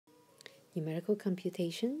Numerical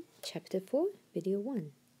Computation, Chapter 4, Video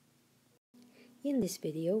 1. In this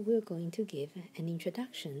video, we're going to give an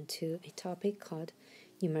introduction to a topic called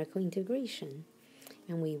numerical integration,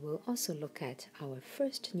 and we will also look at our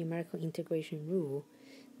first numerical integration rule,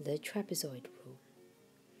 the trapezoid rule.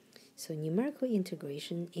 So numerical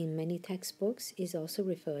integration in many textbooks is also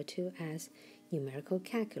referred to as numerical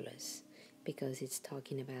calculus because it's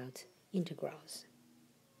talking about integrals.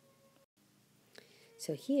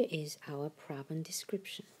 So here is our problem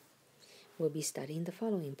description. We'll be studying the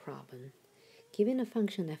following problem. Given a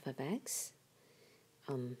function f of x,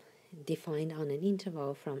 defined on an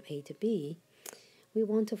interval from a to b, we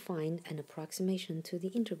want to find an approximation to the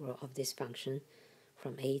integral of this function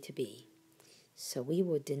from a to b. So we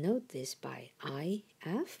will denote this by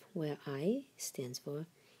IF, where I stands for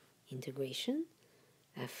integration.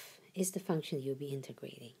 F is the function you'll be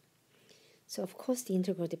integrating. So of course the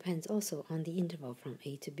integral depends also on the interval from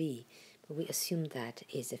a to b, but we assume that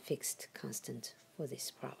is a fixed constant for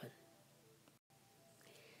this problem.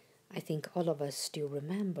 I think all of us still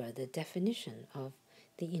remember the definition of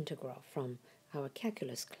the integral from our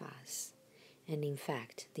calculus class. And in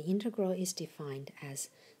fact, the integral is defined as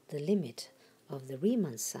the limit of the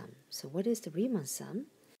Riemann sum. So what is the Riemann sum?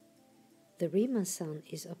 The Riemann sum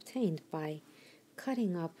is obtained by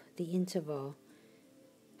cutting up the interval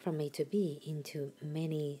from a to b into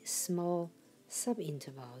many small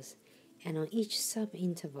subintervals, and on each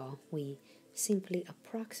subinterval we simply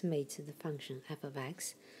approximate the function f of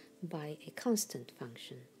x by a constant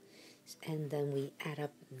function, and then we add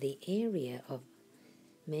up the area of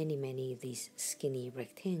many of these skinny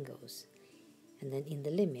rectangles, and then in the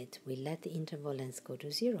limit we let the interval length go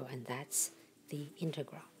to 0, and that's the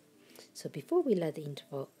integral. So before we let the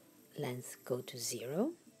interval length go to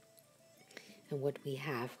 0, and what we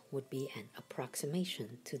have would be an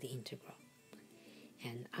approximation to the integral.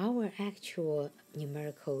 And our actual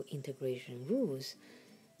numerical integration rules,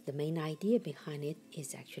 the main idea behind it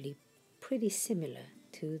is actually pretty similar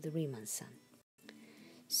to the Riemann sum.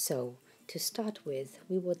 So to start with,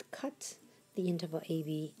 we would cut the interval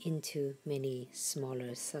AB into many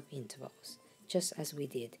smaller subintervals, just as we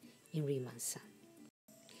did in Riemann sum.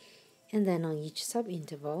 And then on each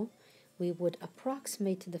subinterval, we would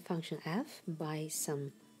approximate the function f by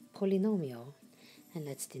some polynomial, and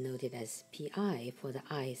let's denote it as pi for the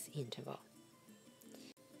ith interval.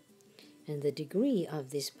 And the degree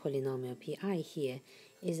of this polynomial pi here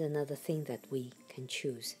is another thing that we can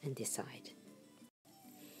choose and decide.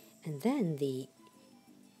 And then the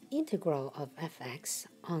integral of fx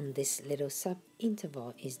on this little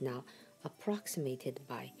subinterval is now approximated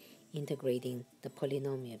by integrating the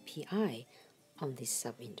polynomial pi on this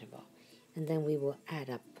subinterval. And then we will add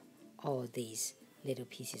up all these little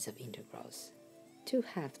pieces of integrals to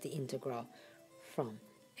have the integral from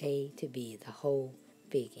a to b, the whole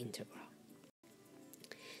big integral.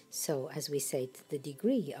 So as we said, the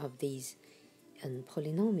degree of these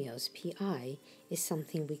polynomials pi is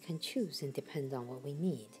something we can choose and depend on what we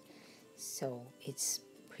need. So it's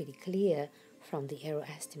pretty clear from the error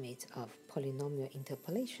estimates of polynomial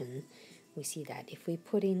interpolation, we see that if we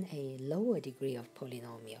put in a lower degree of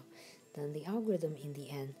polynomial, then the algorithm in the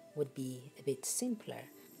end would be a bit simpler,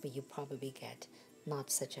 but you probably get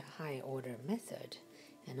not such a high order method.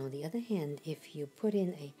 And on the other hand, if you put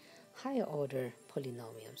in a higher order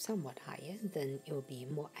polynomial, somewhat higher, then it will be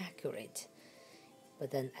more accurate.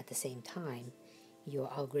 But then at the same time,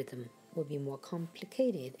 your algorithm will be more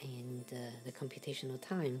complicated, and the computational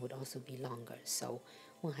time would also be longer. So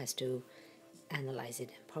one has to analyze it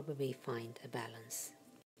and probably find a balance.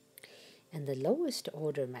 And the lowest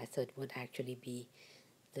order method would actually be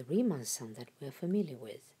the Riemann sum that we're familiar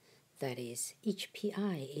with. That is, each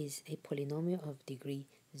pi is a polynomial of degree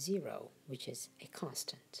 0, which is a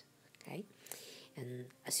constant. Okay? And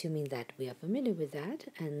assuming that we are familiar with that,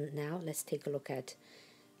 and now let's take a look at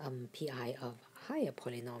pi of higher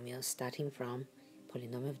polynomials, starting from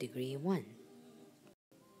polynomial of degree 1.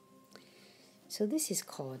 So this is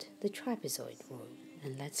called the trapezoid rule,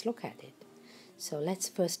 and let's look at it. So let's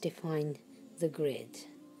first define the grid.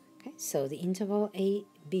 Okay, so the interval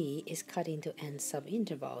AB is cut into n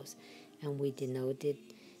subintervals, and we denoted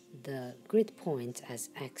the grid points as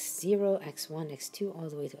x0, x1, x2, all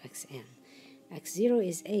the way to xn. x0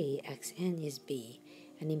 is A, xn is B,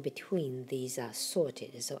 and in between these are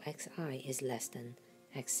sorted, so xi is less than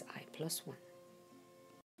xi plus 1.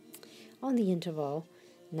 On the interval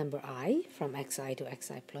number I, from xi to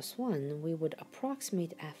xi plus 1, we would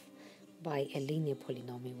approximate f by a linear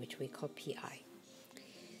polynomial, which we call pi.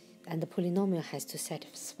 And the polynomial has to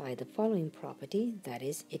satisfy the following property, that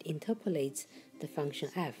is, it interpolates the function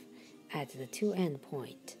f at the two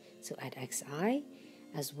endpoints so at xi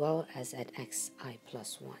as well as at xi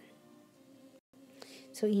plus 1.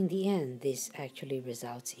 So in the end, this actually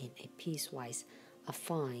results in a piecewise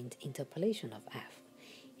affine interpolation of f.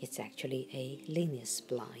 It's actually a linear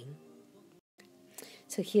spline.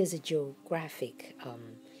 So here's a geographic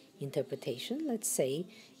interpretation. Let's say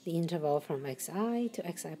the interval from xi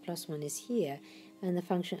to xi plus 1 is here, and the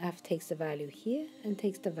function f takes the value here and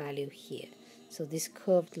takes the value here. So this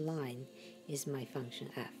curved line is my function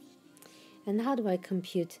f. And how do I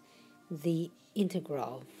compute the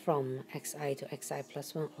integral from xi to xi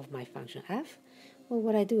plus 1 of my function f? Well,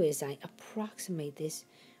 what I do is I approximate this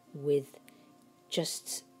with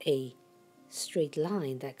just a straight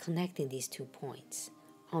line that connecting these 2 points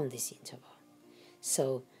on this interval.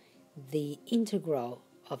 So the integral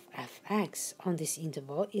of fx on this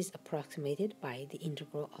interval is approximated by the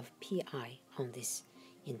integral of pi on this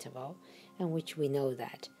interval, and which we know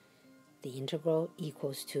that the integral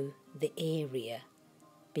equals to the area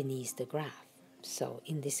beneath the graph. So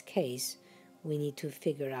in this case, we need to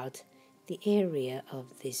figure out the area of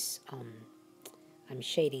this, I'm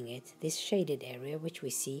shading it, this shaded area, which we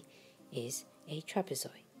see is a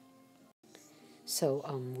trapezoid. So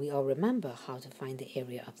we all remember how to find the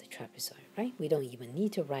area of the trapezoid, right? We don't even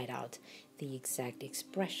need to write out the exact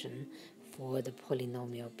expression for the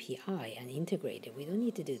polynomial pi and integrate it. We don't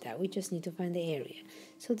need to do that. We just need to find the area.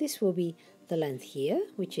 So this will be the length here,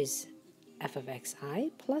 which is f of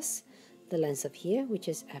xi, plus the length of here, which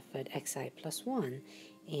is f at xi plus 1,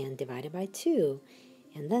 and divided by 2.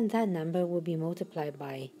 And then that number will be multiplied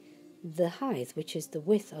by the height, which is the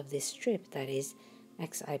width of this strip, that is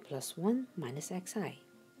xi plus 1 minus xi.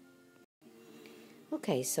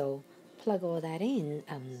 Okay, so plug all that in.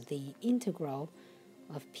 The integral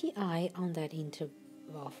of pi on that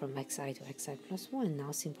interval from xi to xi plus 1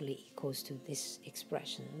 now simply equals to this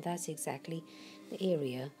expression. That's exactly the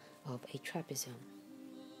area of a trapezoid.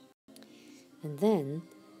 And then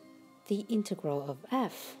the integral of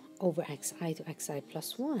f over xi to xi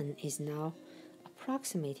plus 1 is now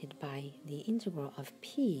approximated by the integral of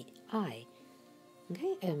pi,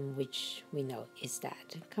 okay, which we know is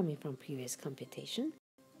that coming from previous computation.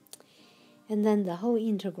 And then the whole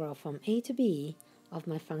integral from a to b of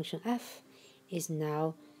my function f is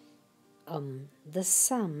now the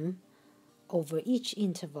sum over each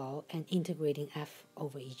interval and integrating f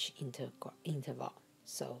over each interval.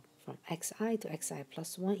 So from xi to xi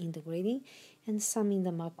plus 1 integrating and summing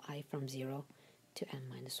them up I from 0 to n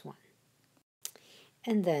minus 1.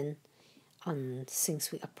 And then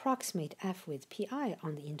since we approximate f with pi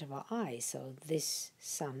on the interval I, so this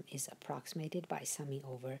sum is approximated by summing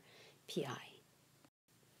over pi.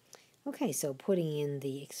 Okay, so putting in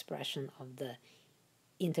the expression of the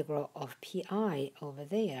integral of pi over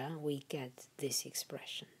there, we get this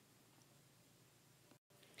expression.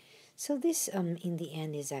 So this, in the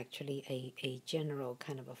end, is actually a general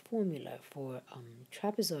kind of a formula for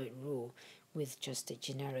trapezoid rule with just a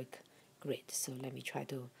generic grid. So let me try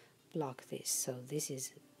to block this. So this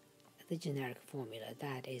is the generic formula.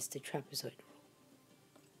 That is the trapezoid rule.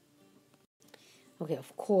 Okay,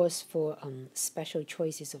 of course, for special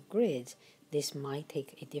choices of grids, this might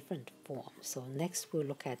take a different form. So next we'll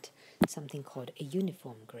look at something called a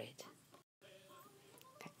uniform grid.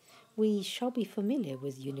 Okay. We shall be familiar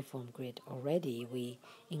with uniform grid already. We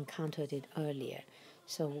encountered it earlier.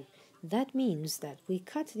 So that means that we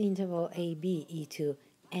cut the interval AB into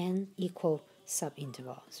n equal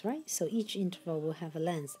subintervals, right? So each interval will have a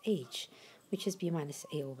length h, which is b minus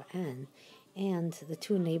a over n, and the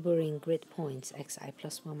two neighboring grid points xi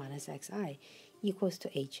plus 1 minus xi equals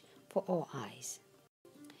to h for all i's.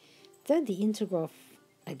 Then the integral,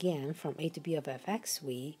 again, from a to b of fx,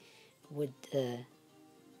 we would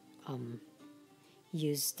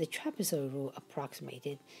use the trapezoid rule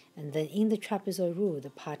approximated, and then in the trapezoid rule, the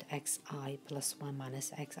part xi plus 1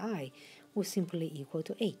 minus xi will simply equal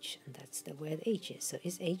to h, and that's where the h is. So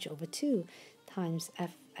it's h over 2 times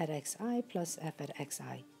f at xi plus f at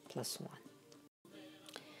xi plus 1.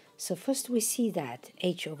 So first we see that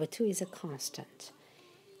h over 2 is a constant,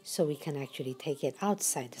 so we can actually take it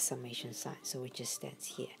outside the summation sign, so it just stands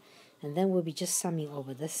here. And then we'll be just summing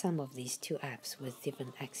over the sum of these two f's with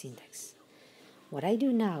different x index. What I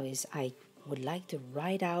do now is I would like to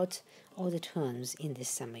write out all the terms in this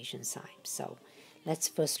summation sign. So let's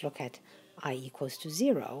first look at I equals to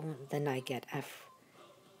 0, then I get f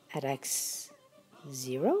at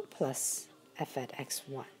x0 plus f at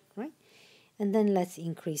x1, right? And then let's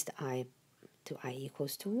increase the I to I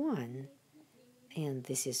equals to 1, and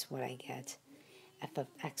this is what I get, f of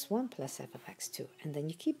x1 plus f of x2. And then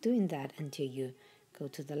you keep doing that until you go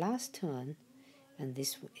to the last term, and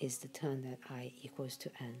this is the term that I equals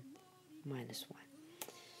to n minus 1.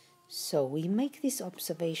 So we make this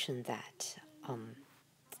observation that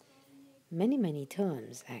many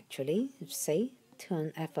terms actually, say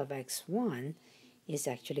term f of x1 is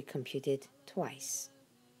actually computed twice.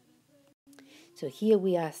 So here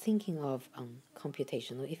we are thinking of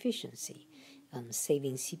computational efficiency,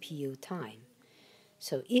 saving CPU time.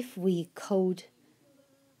 So if we code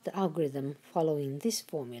the algorithm following this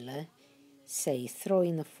formula, say throw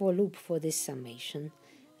in a for loop for this summation,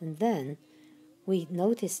 and then we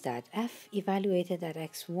notice that f evaluated at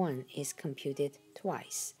x1 is computed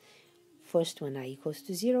twice. First when I equals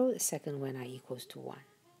to 0, second when I equals to 1.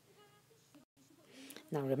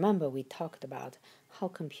 Now remember we talked about how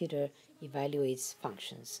computer evaluates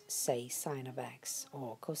functions, say sine of x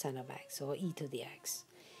or cosine of x or e to the x.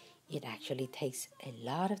 It actually takes a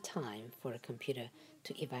lot of time for a computer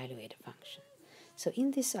to evaluate a function. So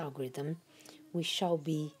in this algorithm, we shall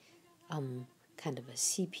be kind of a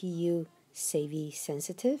CPU savvy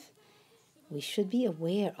sensitive. We should be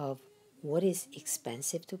aware of what is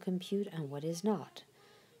expensive to compute and what is not.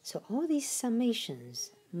 So all these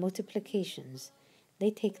summations, multiplications,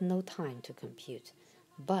 they take no time to compute.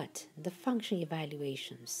 But the function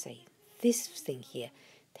evaluations, say this thing here,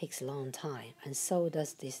 takes a long time, and so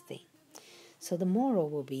does this thing. So the moral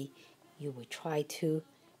will be you will try to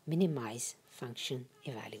minimize function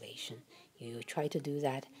evaluation. You will try to do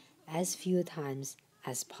that as few times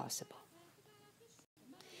as possible.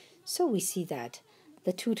 So we see that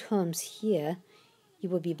the two terms here, you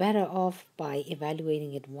will be better off by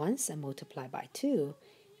evaluating it once and multiply by 2.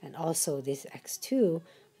 And also this x2,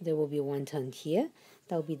 there will be one term here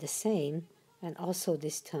that will be the same, and also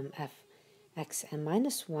this term f x n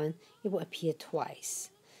minus 1, it will appear twice.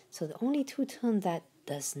 So the only two terms that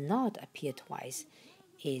does not appear twice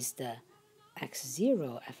is the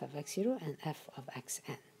x0, f of x0, and f of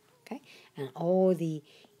xn. Okay, and all the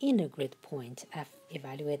inner grid point f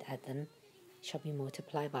evaluated at them shall be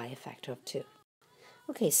multiplied by a factor of 2.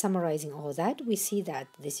 Okay, summarizing all that, we see that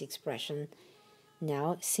this expression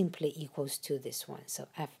now simply equals to this one. So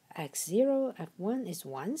fx0, f1 is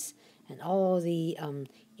once, and all the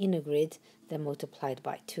inner grid, they're multiplied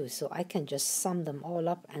by 2. So I can just sum them all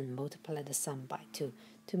up and multiply the sum by 2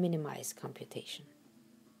 to minimize computation.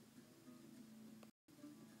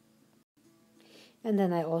 And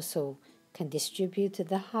then I also can distribute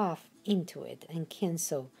the half into it and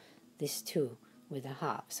cancel this 2 with a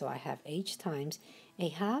half. So I have h times a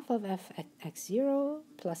half of fx0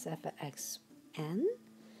 plus fxn,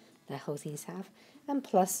 that whole thing is half, and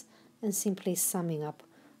plus, and simply summing up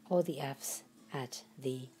all the f's at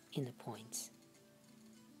the inner points.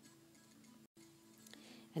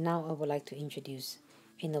 And now I would like to introduce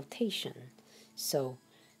a notation. So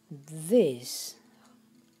this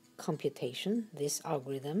computation, this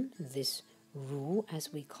algorithm, this rule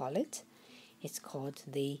as we call it, it's called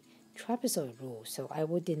the trapezoid rule. So I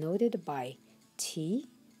would denote it by T,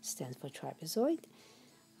 stands for trapezoid,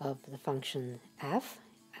 of the function f.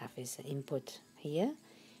 F is the input here,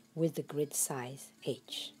 with the grid size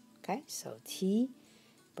h. Okay, so T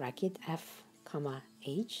bracket f comma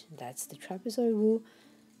h, that's the trapezoid rule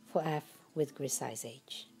for f with grid size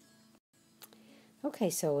h.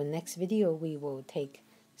 Okay, so in next video we will take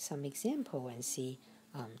some example and see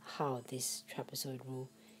how this trapezoid rule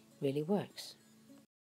really works.